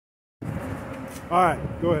All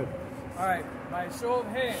right, go ahead. All right, by a show of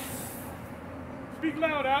hands. Speak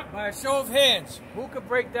loud, Al. By a show of hands, who could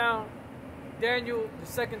break down Daniel, the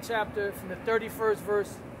 2nd chapter, from the 31st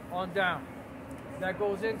verse on down? That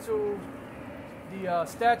goes into the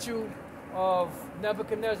statue of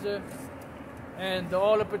Nebuchadnezzar and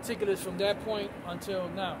all the particulars from that point until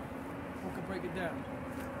now. Who could break it down?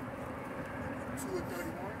 2 and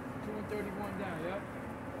 31. 2 and 31 down, yeah?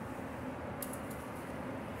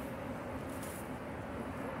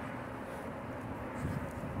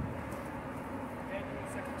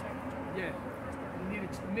 Yeah. You need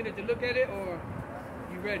a minute to look at it, or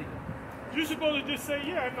you ready? You're supposed to just say,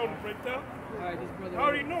 yeah, I know the breakdown. All right, this brother. I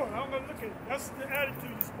already know it. I'm going to look at it. That's the attitude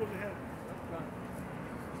you're supposed to have.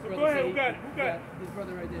 So Brother go ahead. say Who got it? Who got it? This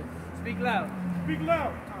brother right there. Speak loud. Speak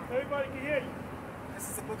loud. Everybody can hear you. This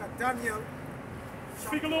is the book of Daniel.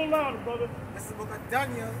 Speak a little louder, brother. This is the book of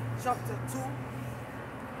Daniel, chapter 2,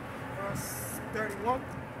 verse 31.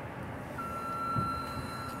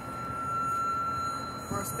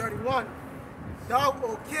 Verse 31. Thou,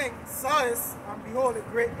 O king, sawest, and behold, a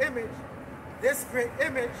great image. This great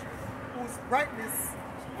image, whose brightness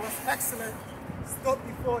was excellent, stood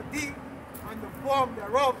before thee, and the form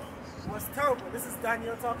thereof was terrible. This is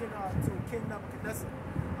Daniel talking to King Nebuchadnezzar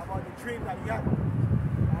about the dream that he had.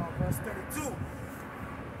 Verse 32.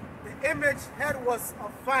 The image head was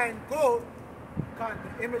of fine gold.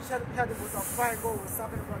 The image head was of fine gold. Was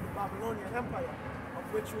talking about the Babylonian Empire,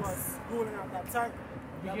 of which was ruling at that time.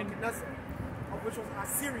 Nebuchadnezzar, of which was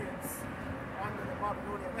Assyrians under the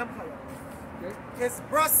Babylonian Empire. Okay. His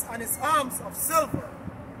breast and his arms of silver.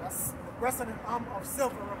 That's the breast and his arm of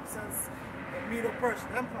silver represents the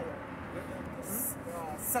Medo-Persian Empire. This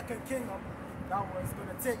second kingdom that was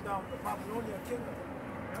going to take down the Babylonian kingdom.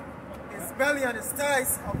 His belly and his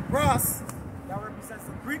thighs of brass, that represents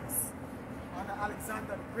the Greeks under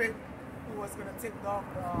Alexander the Great, who was going to take down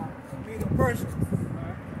the Medo-Persians.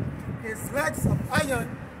 His legs of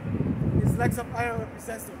iron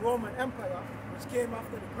represents the Roman Empire, which came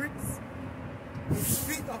after the Greeks. His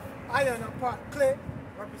feet of iron and part clay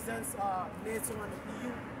represents NATO and the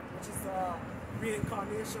EU, which is the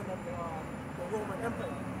reincarnation of the Roman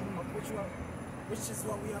Empire, which is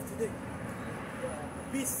what we have today.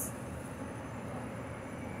 The beast.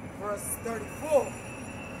 Verse 34.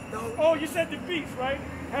 Oh, you said the beast, right?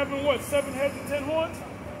 Having what, 7 heads and 10 horns?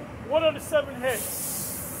 What are the 7 heads?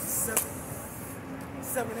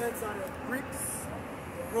 Seven heads are the Greeks,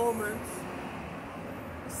 the Romans,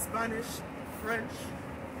 the Spanish, the French,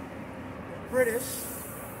 the British,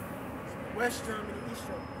 West Germany, East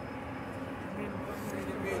Germany.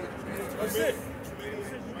 That's it.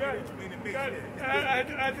 You got it. You got it. I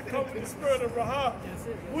had to come with the spirit of Rahab.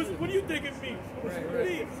 What do you think it means? What's it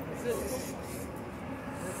mean?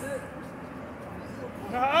 That's it.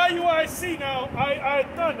 Now, IUIC now, I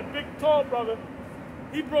done, the big tall brother,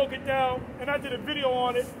 he broke it down, and I did a video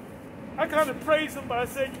on it. I kind of praised him, but I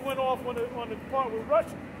said you went off on the part with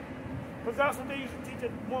Russia. Because that's what they used to teach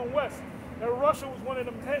at 1 West. That Russia was one of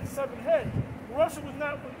them 7 heads. Russia was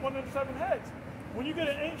not one of them 7 heads. When you get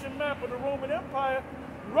an ancient map of the Roman Empire,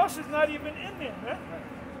 Russia's not even in there, man.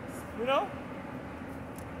 You know?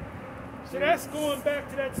 So that's going back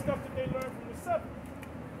to that stuff that they learned from the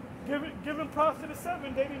 7. Giving props to the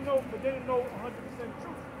 7, they didn't know, but they didn't know 100%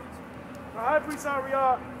 truth. Now, High Priest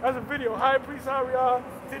Ariah, as a video, High Priest Ariah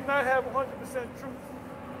did not have 100% truth.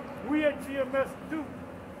 We at GMS do.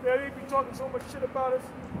 They be talking so much shit about us.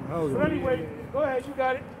 But anyway, go ahead, you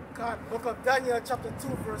got it. God, book of Daniel, chapter 2,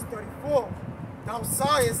 verse 34. Thou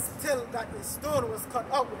sawest till that a stone was cut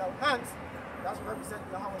out without hands. That's what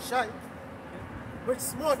represents Yahweh Shai. Which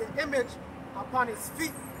smote the image upon his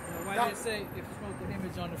feet. Why did it say if you smote the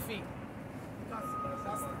image on the feet? Because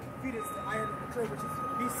that's the feet is the iron and the clay, which is the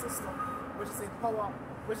beast system, which is in power,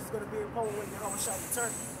 which is going to be in power when Yahweh Shai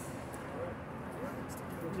returns.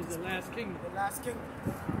 Which is the last kingdom. The last kingdom.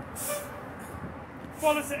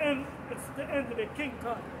 Well, it's the end of their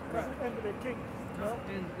kingdom. It's the end of their kingdom.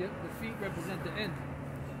 And the feet represent the end.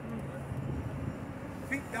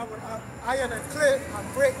 Feet that were iron and clay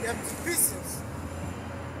and break them to pieces.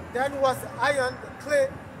 Then was the iron, the clay,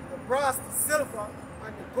 the brass, the silver,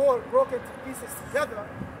 and the gold broken to pieces together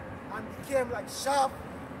and became like shaft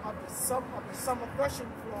of the summer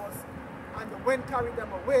threshing floors, and the wind carried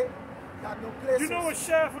them away. That no place. You know what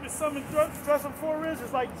shaft with the summer threshing floor is?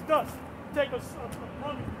 It's like dust. You take a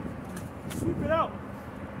plumbing, sweep it out.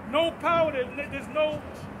 No power. There's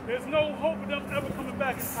no hope of them ever coming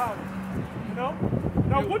back in power. You know.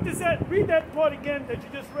 Now, what does that? Read that part again that you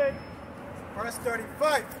just read. Verse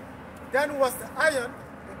 35. Then was the iron,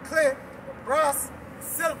 the clay, the brass, the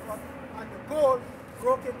silver, and the gold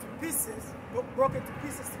broke into pieces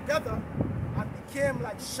together, and became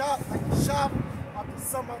like the shaft of the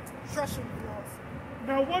summer threshing floors.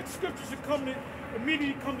 Now, what scripture should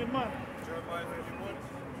immediately come to mind? Jeremiah 31.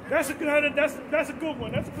 That's a good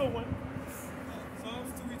one. That's a good one.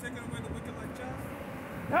 Psalms 2, we taking away the wicked like chaff.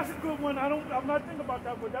 That's a good one. I'm not thinking about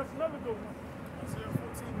that, but that's another good one. Isaiah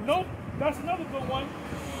 14. Nope, that's another good one.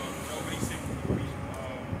 Job 86.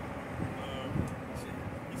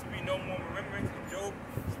 He should be no more remembrance of Job,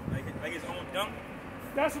 like his own dung.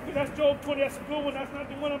 That's Job 20. That's a good one. That's not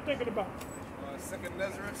the one I'm thinking about. Second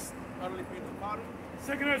Lazarus, utterly being the bottom.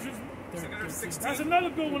 Second Ezra. Second Ezra 16. That's another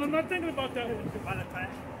good one. I'm not thinking about that one.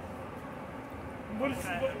 What is,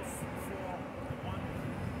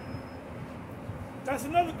 that's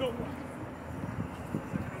another good one.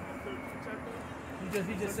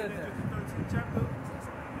 He just said that.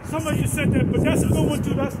 Somebody just said that, but that's a good one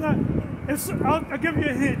too. That's not. I'll give you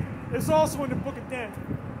a hint. It's also in the book of Daniel.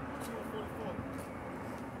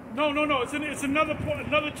 No. It's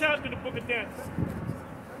another chapter in the book of Daniel.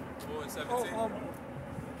 4 and 17.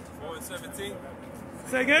 4 and 17.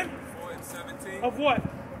 Say again? 4 and 17. Of what?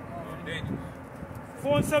 Daniel.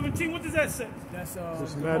 4 and 17. What does that say? That's the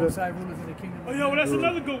alongside rulers in the kingdom. Oh, yeah, well, that's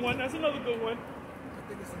another good one. That's another good one. I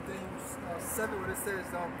think it's in Daniel 7 where it says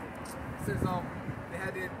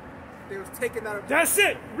they was taken out of. That's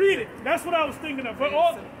it. Read it. That's what I was thinking of. But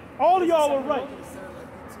all of y'all are right.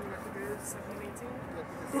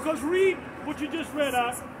 Because read what you just read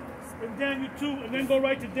out in Daniel 2 and then go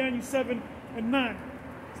right to Daniel 7 and 9.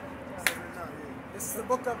 This is the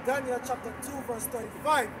book of Daniel, chapter 2, verse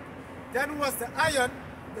 35. Then was the iron,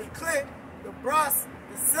 the clay, the brass,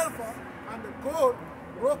 the silver, and the gold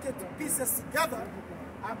broke into pieces together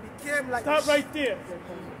and became like. Stop right there.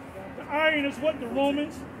 The iron is what? The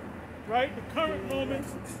Romans, right? The current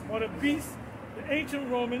Romans, or the beast, the ancient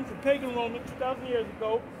Romans, the pagan Romans, 2,000 years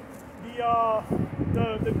ago.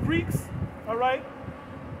 The Greeks, all right?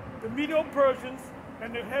 The Medo-Persians,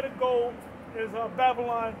 and the head of gold is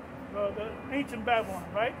Babylon, the ancient Babylon,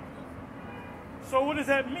 right? So what does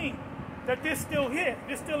that mean? That they're still here.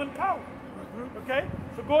 They're still in power. Okay?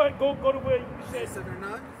 So go ahead, go to where you said. 7 and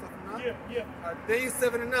 9? Yeah. Daniel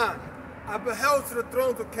 7 and 9. I beheld to the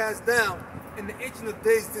thrones were cast down, and the Ancient of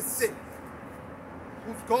Days did sit,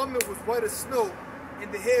 whose garment was white as snow,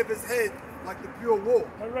 and the hair of his head like the pure wool.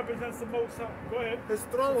 That represents the Most High. Go ahead. His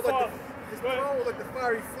throne was like the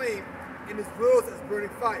fiery flame, and his wheels as burning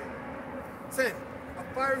fire. 10. A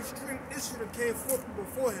fiery stream issued and came forth from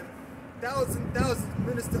before him. Thousands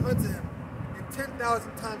ministered unto him, and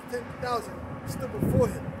 10,000 times 10,000 stood before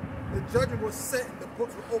him. The judgment was set, and the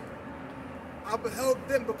books were opened. I beheld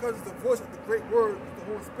them because of the voice of the great word which the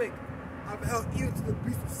horn spake. I beheld even to the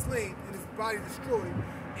beast was slain, and his body destroyed,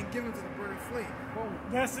 and given to the burning flame.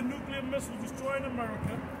 That's the nuclear missile destroying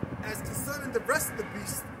America. As concerning the rest of the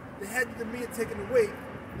beasts, they had the dominion taken away,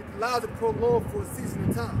 and allowed to prolong for a season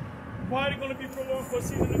of time. Why are they going to be prolonged for a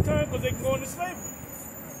season of time? Because they can go into slavery.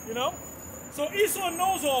 You know? So Esau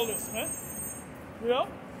knows all this, man. You know?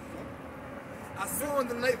 I saw in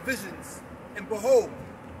the night visions, and behold,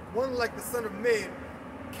 one like the Son of Man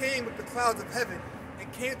came with the clouds of heaven,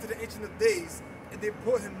 and came to the Ancient of Days, and they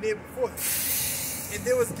brought him near before him. And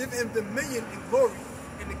there was given him dominion and glory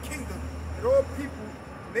and the kingdom, that all people,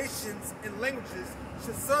 nations, and languages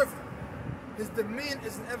should serve him. His dominion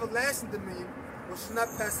is an everlasting dominion, which shall not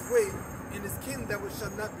pass away, and his kingdom that which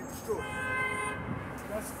shall not be destroyed.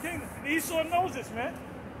 That's the kingdom. And Esau knows this, man.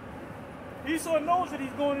 Esau knows that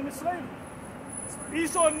he's going into slavery.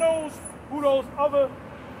 Esau knows who those other,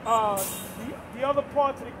 the other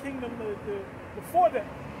parts of the kingdom, before that,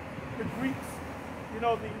 the Greeks, you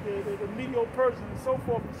know, the Medo-Persians and so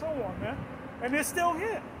forth and so on, man. And they're still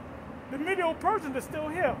here. The Medo-Persians are still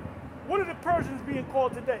here. What are the Persians being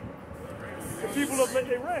called today? The people of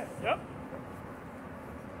Iran. Yep.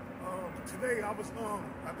 Today I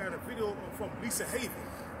got a video from Lisa Haven.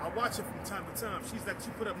 I watch it from time to time. She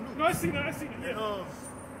put up news. No, I seen it, yeah. And,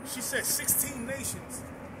 she said 16 nations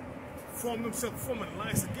formed an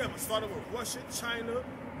alliance together. Started with Russia, China,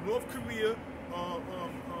 North Korea,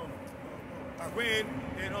 Iran,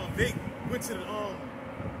 and they went to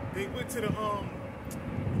the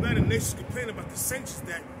United Nations complaining about the sanctions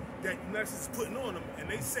that the United States is putting on them, and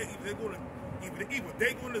they say they're going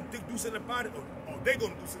to do something about it, or they're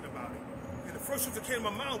going to do something about it. And the first one that came to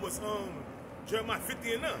my mind was Jeremiah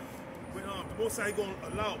 50 and 9, when the Most High is going to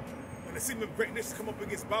allow and the seeming great nations come up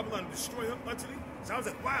against Babylon and destroy him utterly. So I was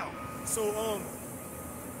like, wow. So I'm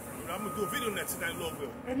gonna do a video on that tonight a little bit.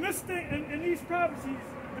 And this thing, and these prophecies,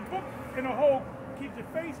 the book in a whole keeps your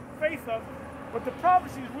faith up, but the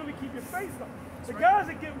prophecies really keep your faith up. The guys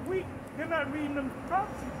that get weak, they're not reading them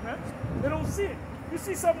prophecies, man. They don't see it. You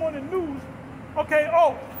see something on the news, okay,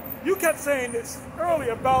 oh, you kept saying this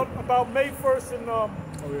earlier about May 1st and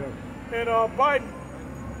Biden.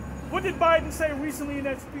 What did Biden say recently in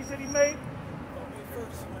that speech that he made? May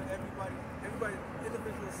 1st, when everybody,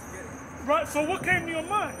 individuals get it. Right, so what came to your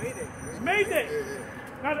mind? Mayday. Mayday.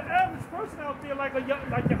 Now the average person out there, like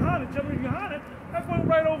Johanna, General Johanna, that went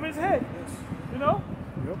right over his head. Yes. You know?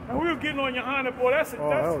 Yep. And we were getting on Johanna, boy, that's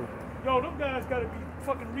hell. yo, them guys gotta be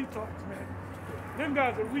fucking retards, man. Them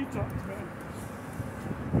guys are retards, man.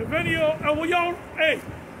 The video, well, y'all, hey,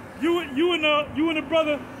 you and the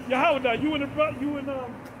brother Yahweh, you and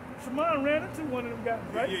Shaman ran into one of them guys,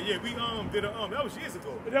 right? Yeah, we did that was years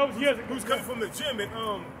ago. That was years ago. He was coming from the gym and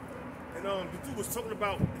the dude was talking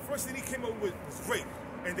about the first thing he came up with was rape.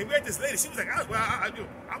 And they met this lady. She was like, I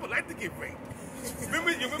would like to get raped.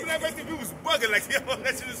 remember that right there? We was bugging like, yo,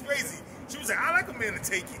 that shit is crazy. She was like, I like a man to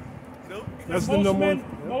take it. You know? That's the number one.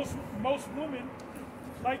 Most women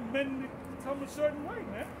like men to come a certain way,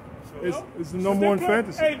 man. So it's the number one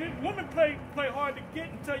fantasy. Hey, the women play hard to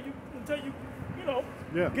get until you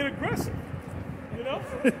get aggressive. You know?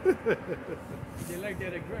 They like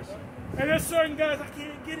that aggression. And there's certain guys, I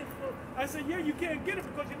can't get it. I said, yeah, you can't get it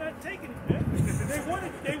because you're not taking it, man. They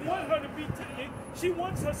want her to be taken. She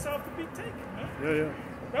wants herself to be taken, man. Yeah.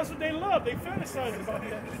 That's what they love. They fantasize about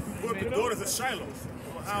that. We're the daughters of Shiloh.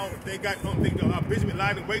 How they got Benjamin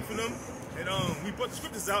lied in wait for them. And we brought the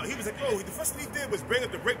scriptures out. He was like, yo, the first thing he did was bring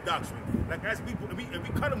up the rape doctrine. Like, as we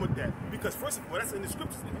cut him with that. Because first of all, that's in the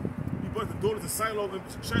scriptures. We brought the daughters of Shiloh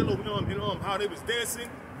and how they was dancing,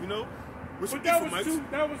 you know. But that was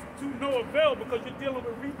to no avail because you're dealing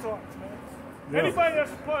with retards, man. Yeah. Anybody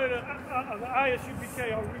that's a part of the ISUBK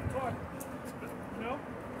are retarded. You know?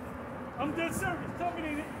 I'm dead serious. Tell me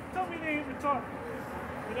they ain't retarded.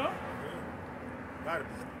 You know? Yeah. Gotta be.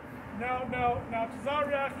 Now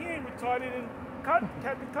Tazariak, he ain't retarded, and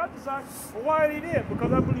Captain Katazak, well, why are they there?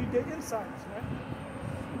 Because I believe they're insiders, man.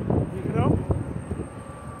 You know?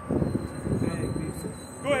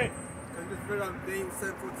 Go ahead. This read on Daniel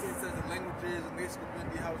 7:14 says the languages and nations will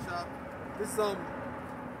be Hawashah. This is 1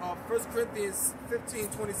 Corinthians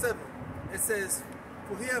 15:27. It says,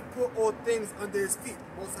 for he hath put all things under his feet.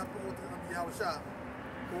 Most have put all things under Hawashah.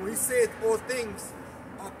 But when he saith all things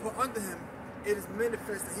are put under him, it is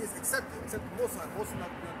manifest that he is accepted, except the Most High not be under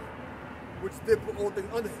him, which did put all things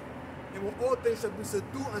under him. And when all things shall be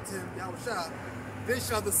subdued unto him, Yahushua, then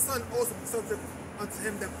shall the Son also be subject unto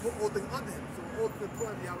him that put all things under him. So all things put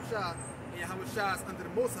under Yahushua, and Yahushua is under the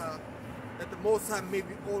Most High, that the Most High may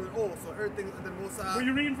be all in all. So everything is under the Most High. Where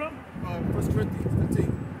you reading from? 1 Corinthians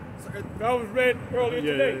 15. So that was read earlier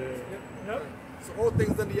today. Yeah. Yep. So all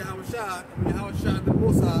things under Yahushua, and when Yahushua under the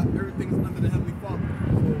Most High, everything is under the Heavenly Father.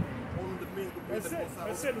 So all of the means will be under the Most High.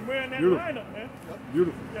 That's it. And we're in that Beautiful. lineup, man. Yep.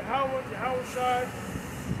 Beautiful. Yahushua,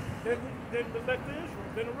 then the elect of Israel,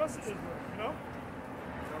 then the rest of Israel, you know?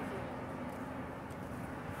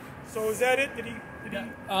 So is that it? Did he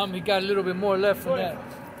He got a little bit more left from that.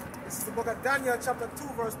 This is the book of Daniel, chapter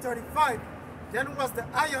 2, verse 35. Then was the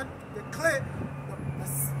iron, the clay, the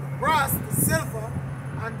brass, the silver,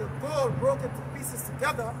 and the gold broken to pieces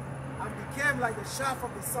together, and became like the shaft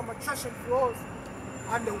of the summer threshing floors,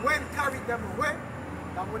 and the wind carried them away.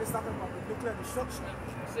 That when it's talking about the nuclear destruction.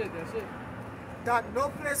 That's it. That no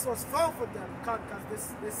place was found for them, because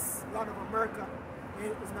this land of America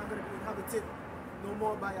is not going to be inhabited no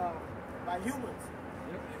more by humans.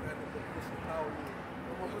 No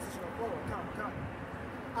more position of power.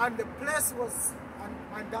 And the place was,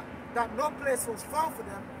 and that no place was found for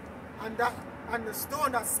them, and the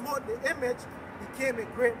stone that smote the image became a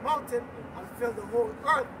great mountain and filled the whole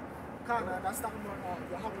earth. That's talking about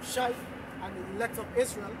Yahushua and the elect of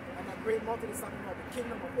Israel, and that great mountain is talking about the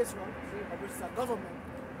kingdom of Israel, which is a government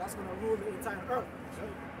that's going to rule the entire earth.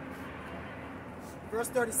 Verse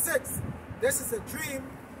 36, this is a dream,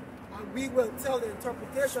 and we will tell the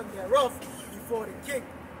interpretation thereof before the king.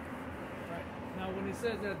 Right. Now, when it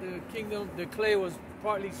says that the kingdom, the clay was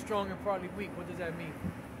partly strong and partly weak, what does that mean?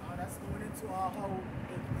 That's going into how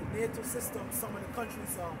the NATO system, some of the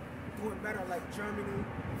countries are doing better, like Germany,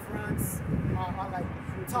 France, are like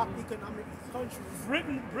top economic countries. Great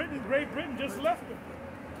Britain just left them.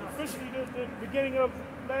 Officially the beginning of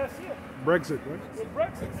last year. Brexit, right? With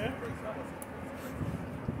Brexit, man.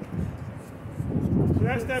 So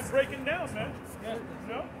that's that breaking down, man.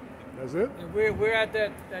 You know? That's it? And we're at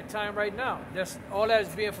that time right now. That's all that is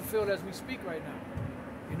being fulfilled as we speak right now.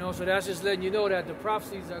 You know, so that's just letting you know that the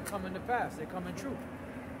prophecies are coming to pass. They're coming true.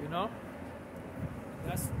 You know?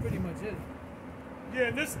 That's pretty much it.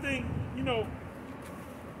 Yeah, this thing, you know,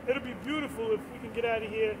 it'll be beautiful if we can get out of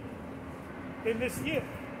here in this year.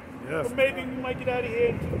 Yes. Or maybe we might get out of here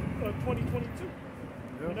in 2022.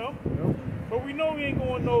 Yeah. You know? Yeah. But we know we ain't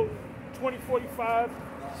going no 2045.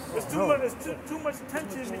 There's too much. There's too much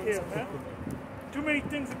tension in the air, man. Too many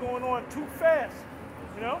things are going on too fast.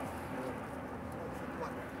 You know?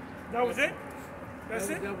 That was it. That's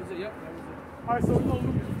it. That was it. Yep. That was it. All right. So we're gonna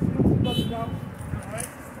look at this out. All right.